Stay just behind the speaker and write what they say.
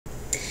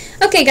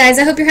Okay guys,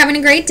 I hope you're having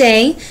a great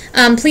day.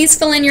 Please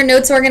fill in your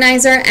notes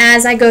organizer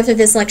as I go through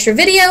this lecture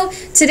video.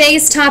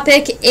 Today's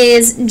topic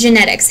is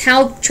genetics,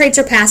 how traits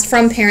are passed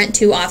from parent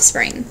to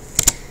offspring.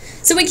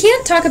 So we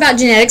can't talk about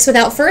genetics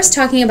without first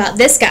talking about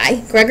this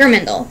guy, Gregor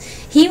Mendel.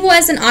 He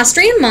was an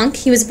Austrian monk.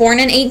 He was born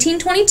in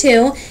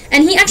 1822,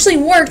 and he actually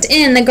worked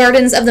in the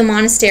gardens of the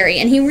monastery,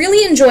 and he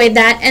really enjoyed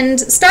that and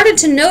started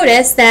to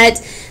notice that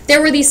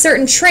there were these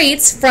certain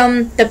traits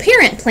from the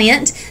parent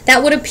plant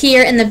that would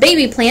appear in the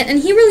baby plant, and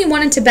he really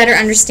wanted to better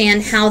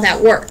understand how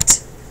that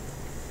worked.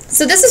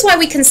 So this is why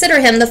we consider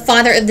him the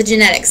father of the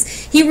genetics.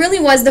 He really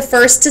was the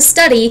first to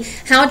study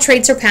how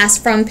traits are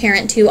passed from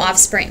parent to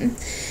offspring.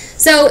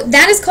 So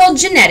that is called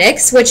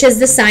genetics, which is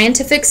the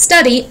scientific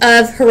study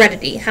of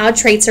heredity, how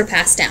traits are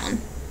passed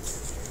down.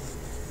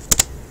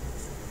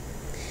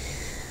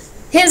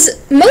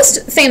 His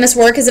most famous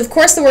work is, of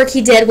course, the work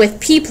he did with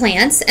pea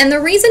plants, and the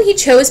reason he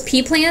chose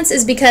pea plants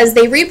is because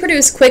they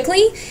reproduce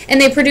quickly and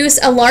they produce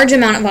a large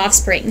amount of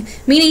offspring,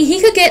 meaning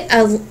he could get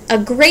a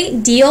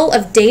great deal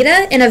of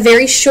data in a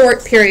very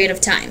short period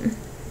of time.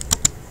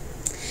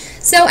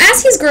 So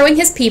as he's growing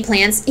his pea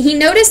plants, he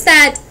noticed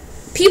that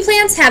pea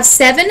plants have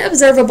 7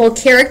 observable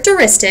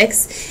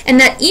characteristics, and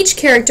that each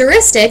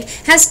characteristic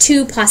has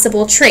 2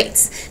 possible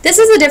traits. This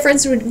is the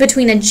difference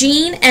between a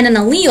gene and an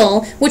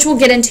allele, which we'll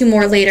get into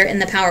more later in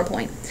the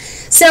PowerPoint.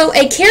 So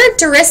a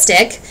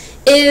characteristic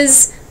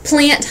is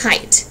plant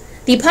height.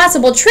 The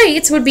possible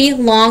traits would be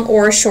long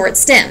or short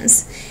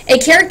stems. A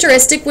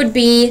characteristic would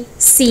be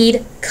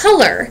seed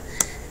color.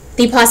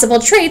 The possible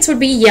traits would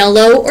be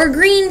yellow or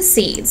green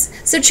seeds.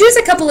 So choose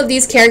a couple of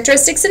these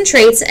characteristics and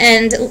traits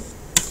and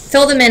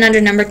fill them in under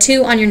number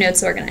 2 on your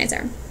notes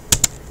organizer.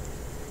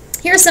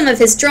 Here are some of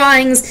his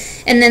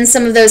drawings and then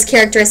some of those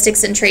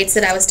characteristics and traits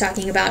that I was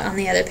talking about on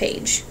the other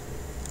page.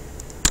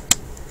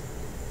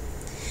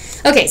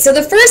 Okay, so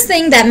the first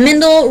thing that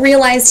Mendel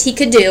realized he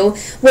could do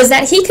was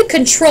that he could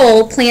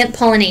control plant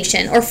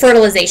pollination or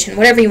fertilization,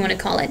 whatever you want to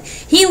call it.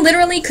 He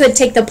literally could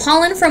take the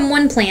pollen from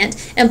one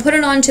plant and put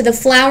it onto the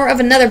flower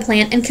of another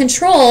plant and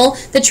control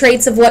the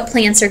traits of what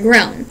plants are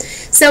grown.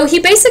 So he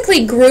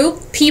basically grew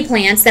pea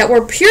plants that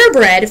were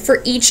purebred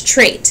for each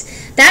trait.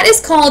 That is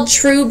called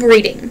true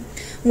breeding.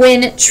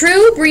 When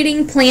true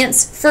breeding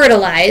plants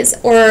fertilize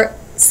or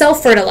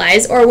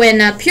self-fertilize, or when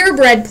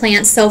purebred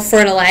plants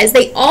self-fertilize,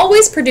 they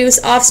always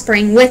produce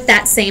offspring with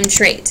that same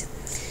trait.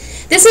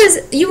 This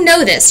is, you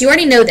know this, you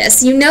already know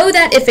this. You know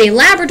that if a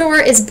Labrador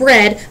is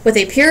bred with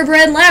a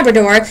purebred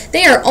Labrador,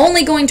 they are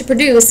only going to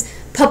produce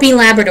puppy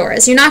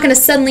Labradors. You're not going to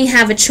suddenly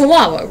have a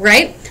Chihuahua,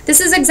 right? This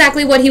is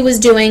exactly what he was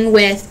doing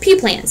with pea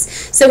plants.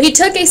 So he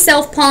took a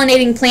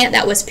self-pollinating plant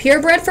that was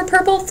purebred for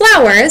purple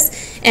flowers,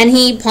 and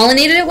he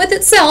pollinated it with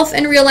itself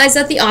and realized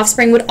that the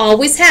offspring would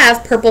always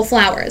have purple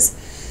flowers.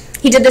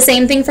 He did the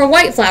same thing for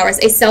white flowers.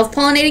 A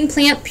self-pollinating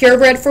plant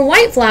purebred for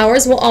white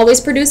flowers will always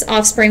produce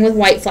offspring with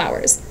white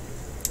flowers.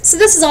 So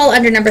this is all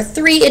under number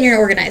 3 in your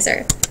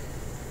organizer.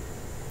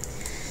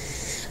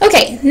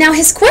 Okay, now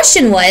his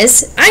question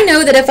was, I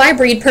know that if I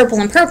breed purple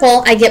and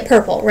purple, I get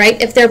purple,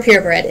 right? If they're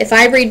purebred. If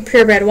I breed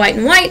purebred white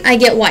and white, I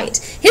get white.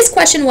 His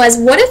question was,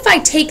 what if I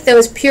take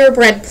those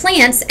purebred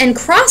plants and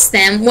cross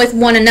them with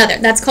one another?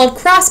 That's called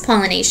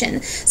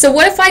cross-pollination. So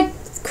what if I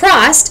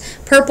crossed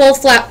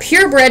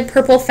purebred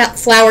purple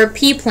flower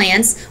pea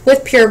plants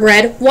with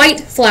purebred white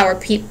flower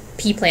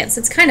pea plants?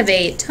 It's kind of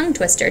a tongue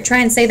twister. Try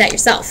and say that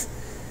yourself.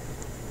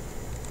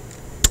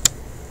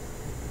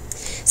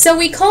 So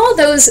we call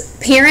those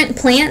parent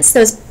plants,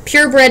 those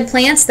purebred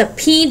plants, the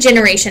P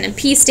generation, and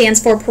P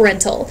stands for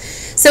parental.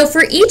 So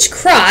for each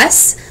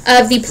cross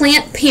of the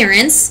plant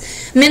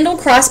parents, Mendel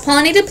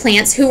cross-pollinated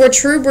plants who were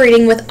true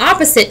breeding with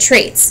opposite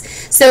traits.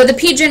 So the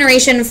P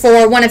generation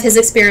for one of his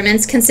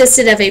experiments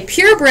consisted of a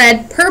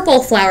purebred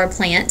purple flower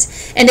plant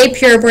and a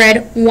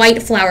purebred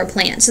white flower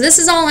plant. So this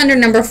is all under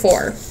number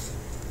 4.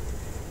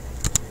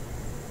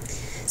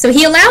 So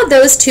he allowed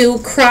those to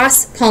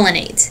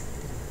cross-pollinate.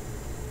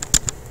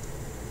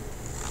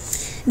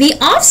 The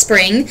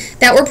offspring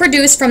that were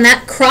produced from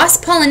that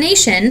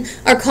cross-pollination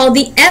are called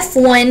the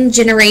F1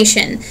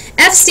 generation.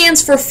 F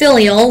stands for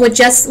filial, which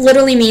just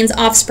literally means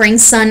offspring,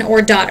 son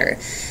or daughter.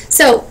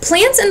 So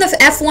plants in the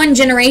F1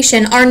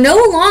 generation are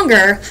no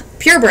longer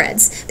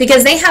purebreds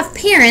because they have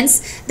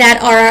parents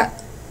that are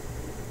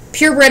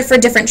purebred for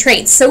different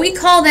traits. So we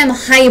call them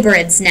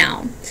hybrids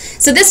now.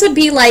 So this would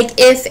be like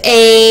if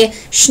a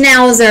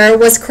schnauzer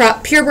was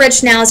purebred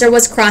schnauzer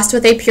was crossed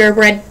with a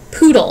purebred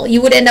poodle.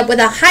 You would end up with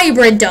a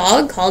hybrid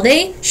dog called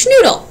a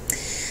schnoodle.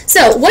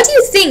 So what do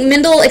you think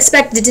Mendel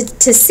expected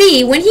to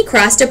see when he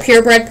crossed a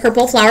purebred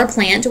purple flower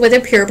plant with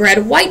a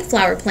purebred white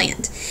flower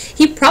plant?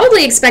 He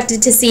probably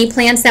expected to see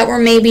plants that were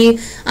maybe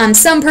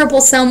some purple,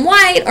 some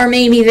white, or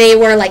maybe they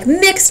were like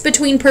mixed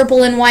between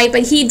purple and white,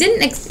 but he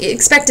didn't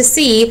expect to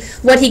see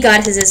what he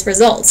got as his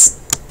results.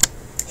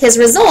 His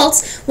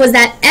results was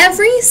that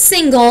every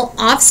single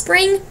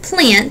offspring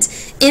plant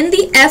in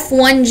the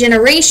F1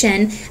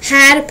 generation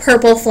had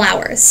purple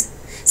flowers.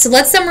 So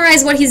let's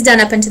summarize what he's done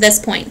up until this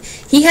point.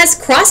 He has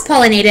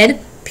cross-pollinated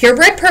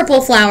purebred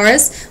purple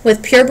flowers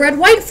with purebred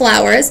white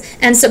flowers,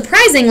 and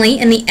surprisingly,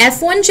 in the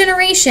F1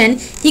 generation,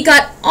 he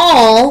got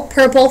all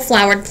purple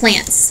flowered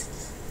plants.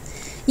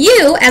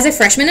 You, as a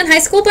freshman in high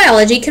school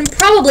biology, can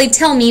probably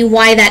tell me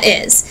why that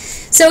is.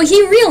 So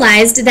he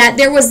realized that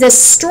there was this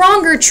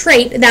stronger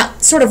trait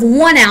that sort of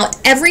won out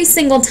every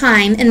single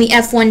time in the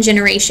F1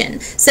 generation.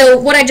 So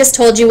what I just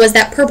told you was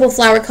that purple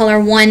flower color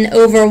won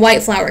over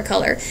white flower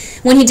color.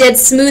 When he did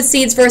smooth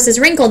seeds versus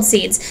wrinkled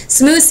seeds,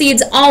 smooth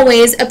seeds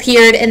always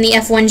appeared in the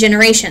F1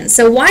 generation.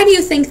 So why do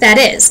you think that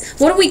is?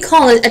 What do we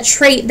call a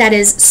trait that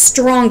is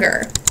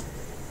stronger?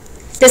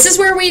 This is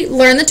where we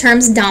learn the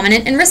terms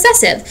dominant and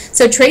recessive.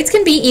 So traits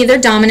can be either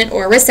dominant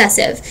or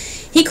recessive.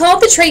 He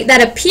called the trait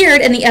that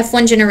appeared in the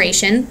F1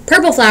 generation,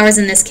 purple flowers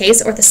in this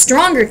case, or the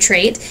stronger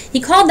trait, he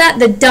called that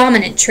the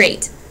dominant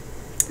trait.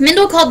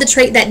 Mendel called the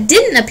trait that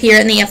didn't appear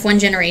in the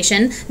F1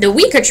 generation, the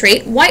weaker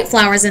trait, white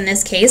flowers in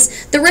this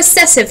case, the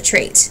recessive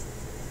trait.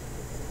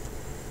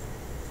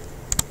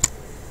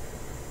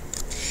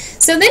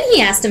 So then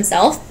he asked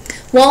himself,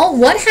 well,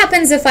 what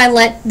happens if I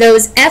let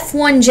those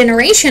F1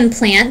 generation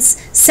plants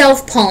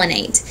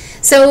self-pollinate?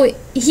 So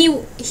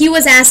he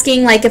was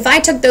asking, like, if I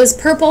took those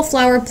purple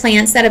flower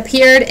plants that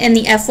appeared in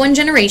the F1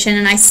 generation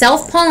and I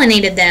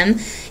self-pollinated them,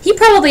 he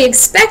probably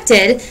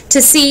expected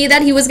to see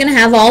that he was going to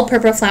have all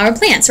purple flower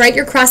plants, right?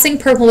 You're crossing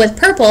purple with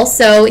purple,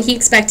 so he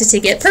expected to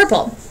get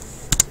purple.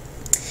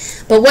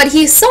 But what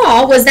he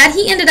saw was that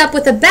he ended up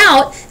with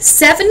about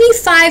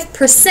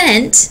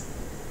 75%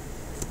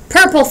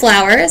 purple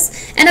flowers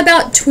and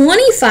about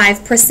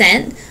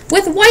 25%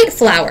 with white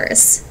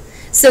flowers.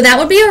 So that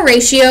would be a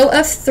ratio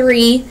of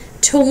 3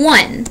 to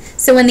 1.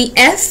 So in the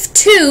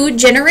F2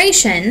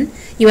 generation,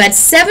 you had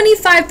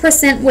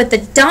 75% with the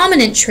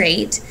dominant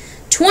trait,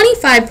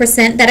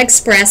 25% that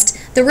expressed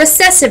the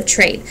recessive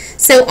trait.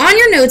 So on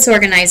your notes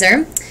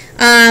organizer,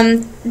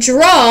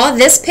 draw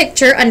this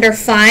picture under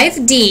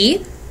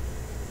 5D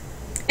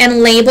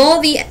and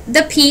label the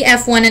P,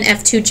 F1, and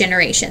F2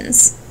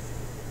 generations.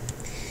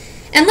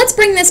 And let's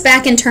bring this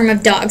back in terms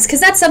of dogs,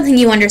 because that's something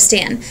you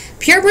understand.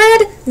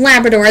 Purebred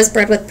Labradors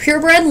bred with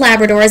purebred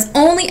Labradors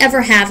only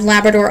ever have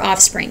Labrador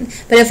offspring.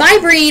 But if I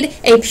breed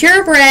a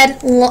purebred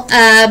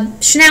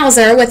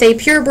Schnauzer with a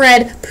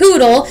purebred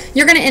Poodle,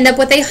 you're going to end up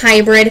with a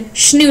hybrid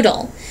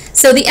Schnoodle.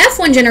 So the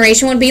F1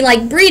 generation would be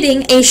like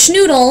breeding a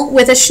Schnoodle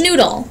with a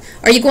Schnoodle.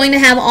 Are you going to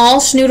have all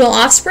Schnoodle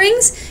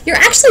offsprings? You're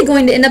actually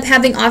going to end up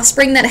having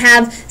offspring that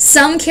have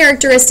some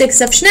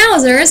characteristics of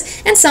Schnauzers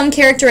and some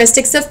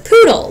characteristics of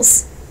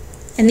Poodles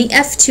in the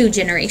F2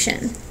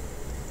 generation.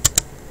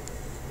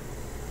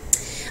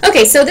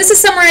 Okay, so this is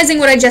summarizing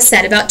what I just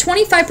said. About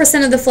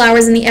 25% of the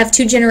flowers in the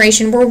F2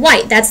 generation were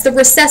white. That's the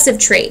recessive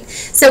trait.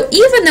 So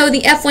even though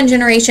the F1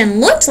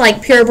 generation looked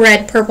like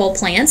purebred purple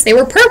plants, they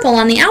were purple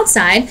on the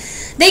outside,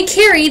 they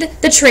carried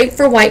the trait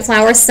for white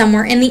flowers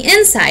somewhere in the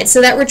inside. So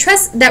that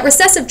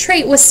recessive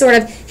trait was sort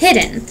of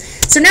hidden.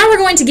 So now we're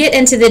going to get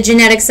into the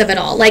genetics of it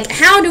all. Like,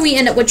 how do we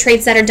end up with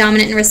traits that are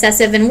dominant and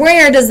recessive, and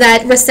where does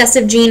that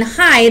recessive gene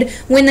hide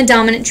when the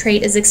dominant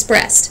trait is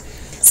expressed?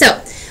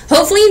 So,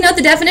 hopefully you know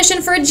the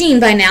definition for a gene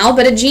by now,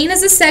 but a gene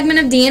is a segment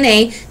of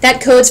DNA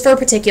that codes for a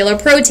particular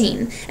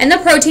protein, and the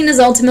protein is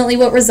ultimately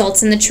what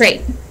results in the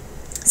trait.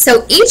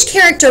 So each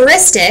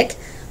characteristic,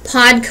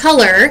 pod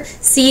color,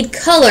 seed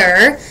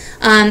color,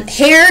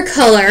 hair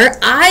color,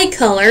 eye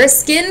color,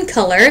 skin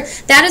color,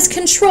 that is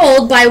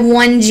controlled by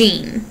one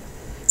gene.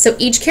 So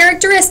each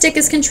characteristic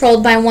is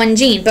controlled by one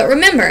gene, but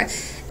remember,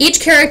 each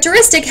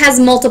characteristic has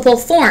multiple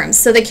forms.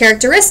 So the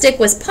characteristic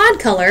was pod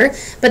color,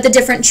 but the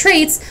different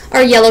traits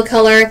are yellow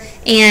color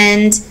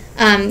and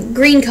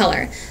green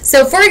color.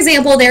 So for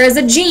example, there is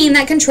a gene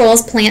that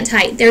controls plant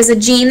height. There's a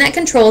gene that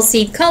controls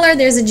seed color.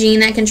 There's a gene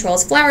that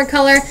controls flower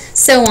color,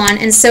 so on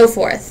and so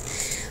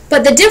forth.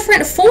 But the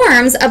different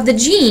forms of the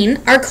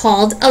gene are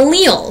called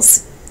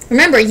alleles.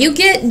 Remember, you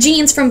get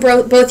genes from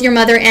both your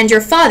mother and your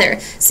father.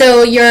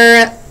 So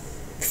your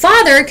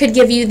father could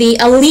give you the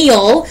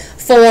allele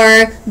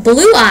for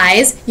blue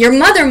eyes, your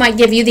mother might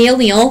give you the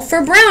allele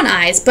for brown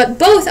eyes, but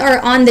both are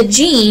on the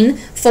gene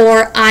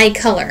for eye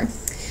color.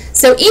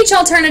 So each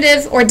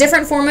alternative or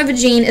different form of a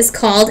gene is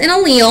called an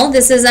allele.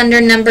 This is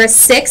under number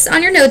 6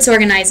 on your notes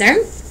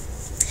organizer.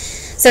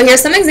 So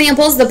here's some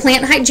examples. The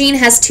plant height gene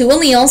has 2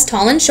 alleles,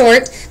 tall and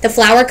short. The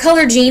flower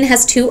color gene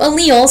has 2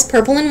 alleles,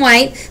 purple and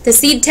white. The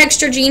seed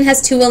texture gene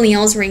has 2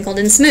 alleles, wrinkled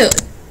and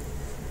smooth.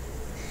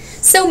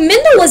 So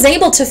Mendel was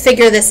able to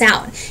figure this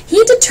out.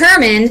 He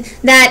determined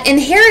that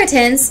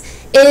inheritance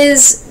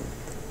is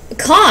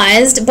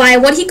caused by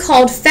what he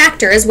called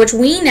factors, which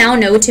we now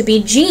know to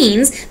be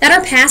genes that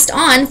are passed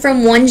on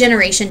from one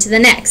generation to the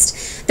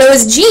next.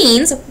 Those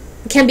genes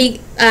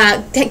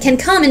can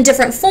come in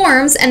different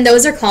forms, and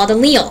those are called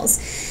alleles.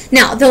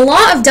 Now, the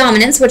law of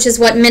dominance, which is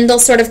what Mendel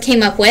sort of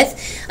came up with,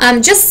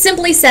 just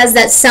simply says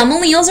that some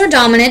alleles are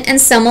dominant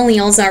and some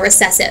alleles are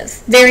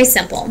recessive. Very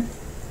simple.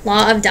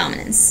 Law of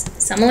dominance.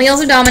 Some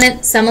alleles are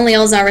dominant, some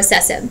alleles are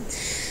recessive.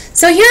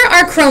 So here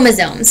are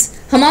chromosomes,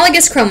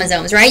 homologous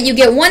chromosomes, right? You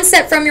get one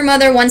set from your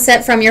mother, one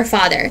set from your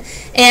father.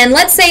 And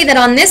let's say that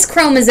on this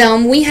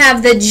chromosome we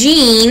have the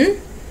gene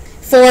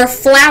for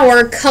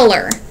flower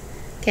color.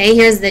 Okay,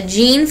 here's the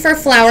gene for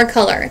flower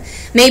color.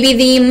 Maybe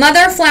the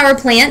mother flower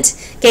plant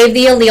gave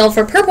the allele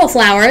for purple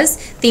flowers.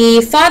 The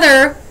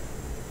father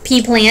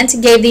pea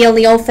plant gave the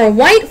allele for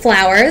white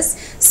flowers.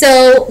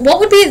 So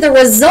what would be the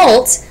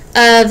result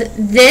of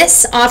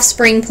this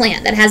offspring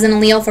plant that has an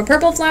allele for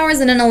purple flowers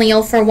and an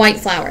allele for white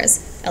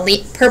flowers?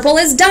 Purple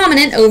is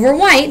dominant over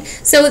white,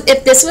 so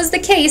if this was the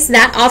case,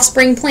 that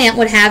offspring plant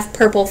would have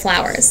purple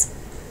flowers.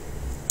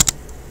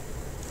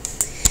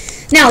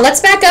 Now,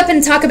 let's back up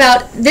and talk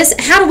about this.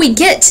 How do we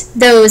get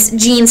those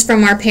genes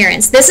from our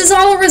parents? This is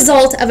all a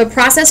result of a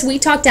process we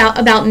talked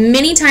about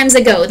many times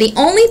ago. The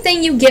only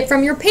thing you get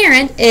from your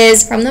parent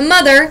is from the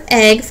mother,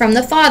 egg, from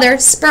the father,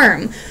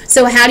 sperm.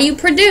 So how do you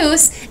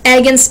produce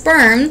egg and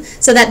sperm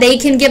so that they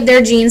can give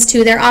their genes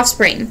to their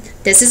offspring?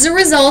 This is a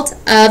result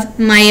of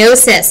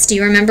meiosis. Do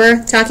you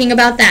remember talking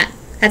about that?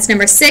 That's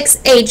number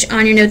 6H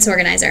on your notes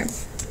organizer.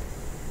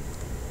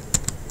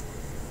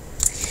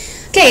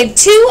 Okay,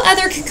 two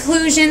other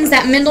conclusions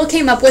that Mendel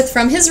came up with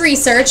from his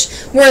research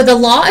were the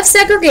law of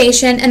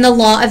segregation and the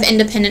law of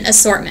independent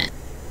assortment.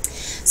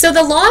 So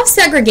the law of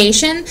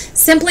segregation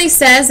simply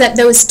says that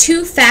those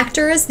two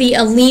factors, the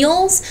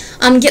alleles,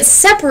 get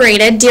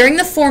separated during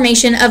the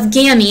formation of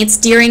gametes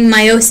during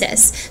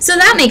meiosis. So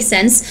that makes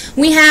sense.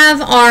 We have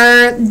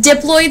our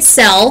diploid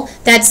cell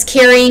that's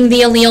carrying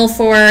the allele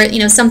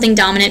for, something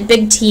dominant,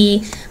 big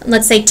T,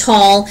 let's say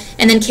tall,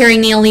 and then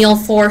carrying the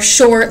allele for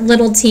short,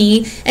 little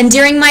t. And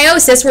during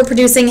meiosis, we're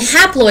producing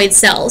haploid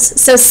cells.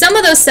 So some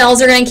of those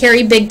cells are going to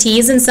carry big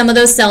T's and some of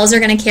those cells are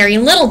going to carry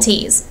little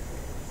t's.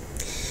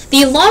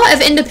 The law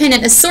of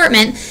independent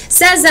assortment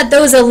says that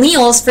those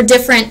alleles for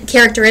different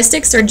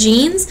characteristics or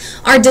genes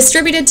are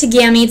distributed to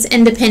gametes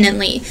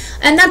independently.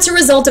 And that's a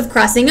result of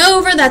crossing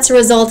over, that's a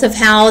result of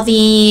how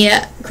the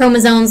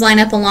chromosomes line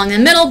up along the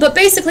middle, but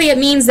basically it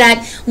means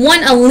that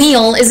one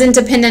allele isn't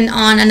dependent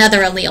on another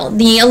allele.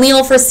 The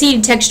allele for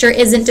seed texture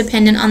isn't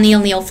dependent on the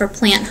allele for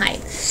plant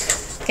height.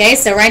 Okay,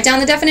 so write down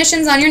the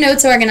definitions on your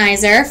notes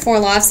organizer for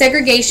law of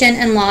segregation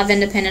and law of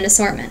independent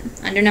assortment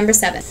under number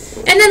 7.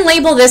 And then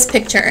label this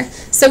picture.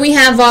 So we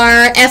have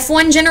our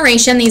F1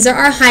 generation, these are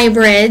our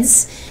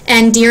hybrids,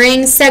 and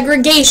during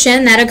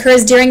segregation, that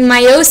occurs during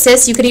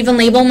meiosis, you could even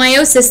label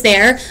meiosis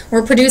there,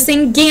 we're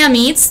producing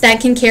gametes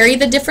that can carry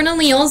the different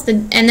alleles,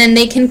 and then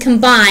they can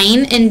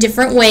combine in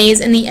different ways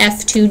in the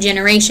F2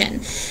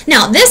 generation.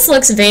 Now, this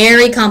looks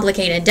very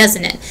complicated,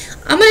 doesn't it?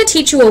 I'm going to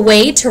teach you a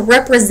way to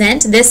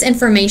represent this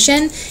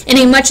information in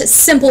a much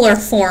simpler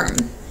form.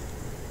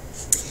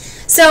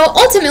 So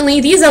ultimately,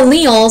 these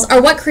alleles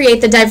are what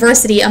create the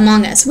diversity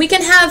among us. We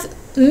can have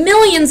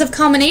millions of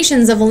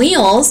combinations of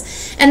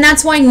alleles, and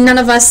that's why none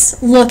of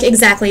us look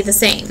exactly the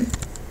same.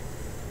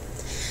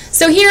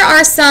 So here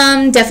are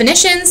some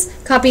definitions.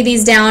 Copy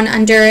these down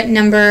under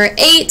number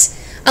 8.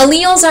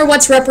 Alleles are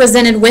what's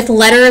represented with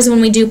letters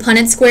when we do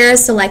Punnett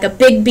squares, so like a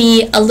big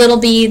B, a little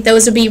b,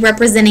 those would be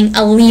representing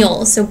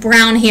alleles. So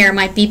brown hair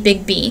might be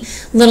big B,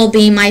 little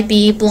b might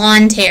be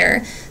blonde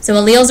hair. So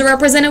alleles are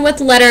represented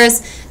with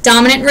letters,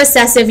 dominant,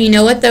 recessive, you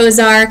know what those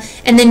are,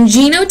 and then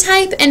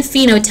genotype and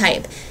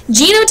phenotype.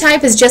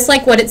 Genotype is just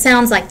like what it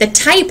sounds like, the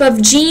type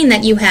of gene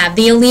that you have,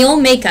 the allele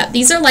makeup.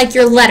 These are like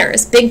your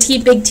letters, big T,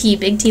 big T,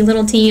 big T,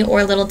 little t,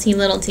 or little t,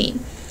 little t.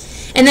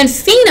 And then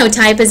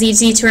phenotype is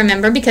easy to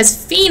remember because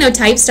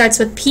phenotype starts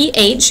with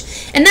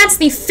PH, and that's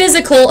the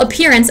physical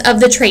appearance of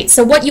the trait,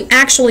 so what you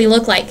actually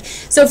look like.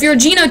 So if your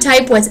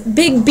genotype was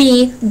big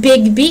B,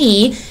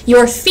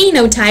 your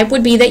phenotype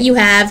would be that you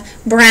have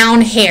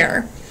brown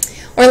hair.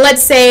 Or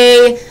let's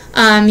say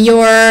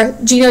your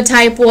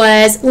genotype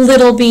was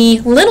little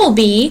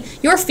b,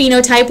 your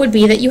phenotype would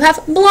be that you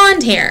have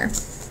blonde hair.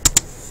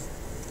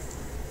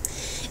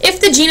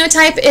 If the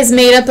genotype is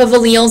made up of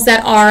alleles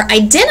that are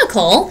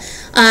identical,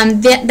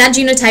 that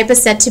genotype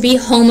is said to be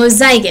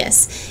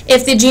homozygous.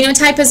 If the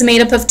genotype is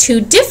made up of two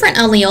different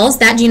alleles,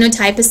 that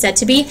genotype is said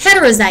to be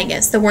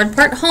heterozygous. The word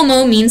part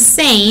homo means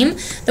same,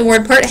 the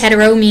word part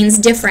hetero means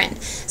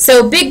different.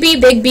 So big B,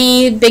 big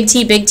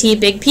T,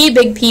 big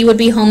P would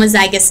be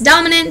homozygous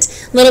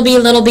dominant, little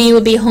b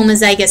would be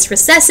homozygous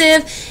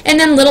recessive, and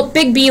then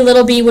big B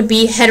would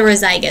be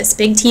heterozygous.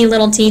 Big T,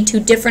 little t, two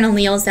different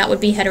alleles, that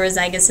would be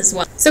heterozygous as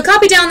well. So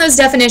copy down those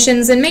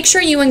definitions and make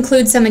sure you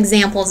include some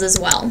examples as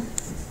well.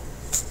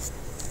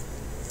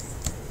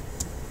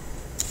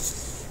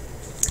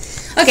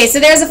 Okay, so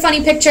there's a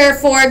funny picture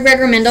for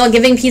Gregor Mendel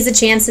giving peace a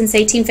chance since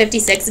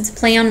 1856. It's a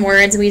play on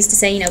words. We used to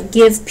say,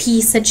 give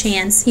peace a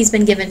chance. He's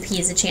been given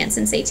peace a chance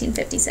since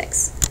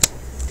 1856.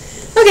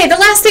 Okay, the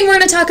last thing we're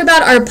going to talk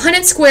about are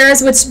Punnett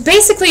squares, which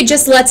basically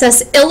just lets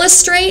us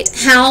illustrate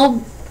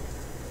how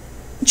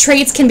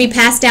traits can be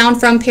passed down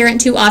from parent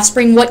to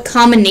offspring, what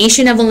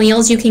combination of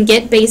alleles you can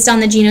get based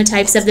on the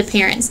genotypes of the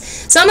parents.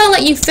 So I'm going to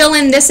let you fill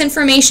in this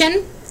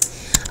information.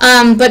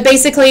 But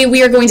basically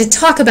we are going to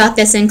talk about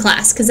this in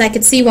class because I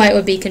could see why it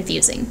would be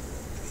confusing.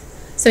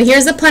 So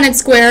here's a Punnett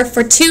square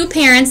for two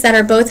parents that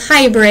are both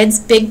hybrids,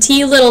 big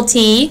T, little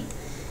t,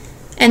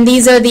 and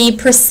these are the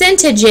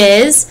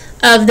percentages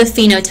of the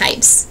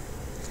phenotypes.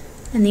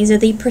 And these are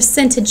the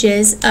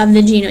percentages of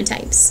the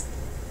genotypes.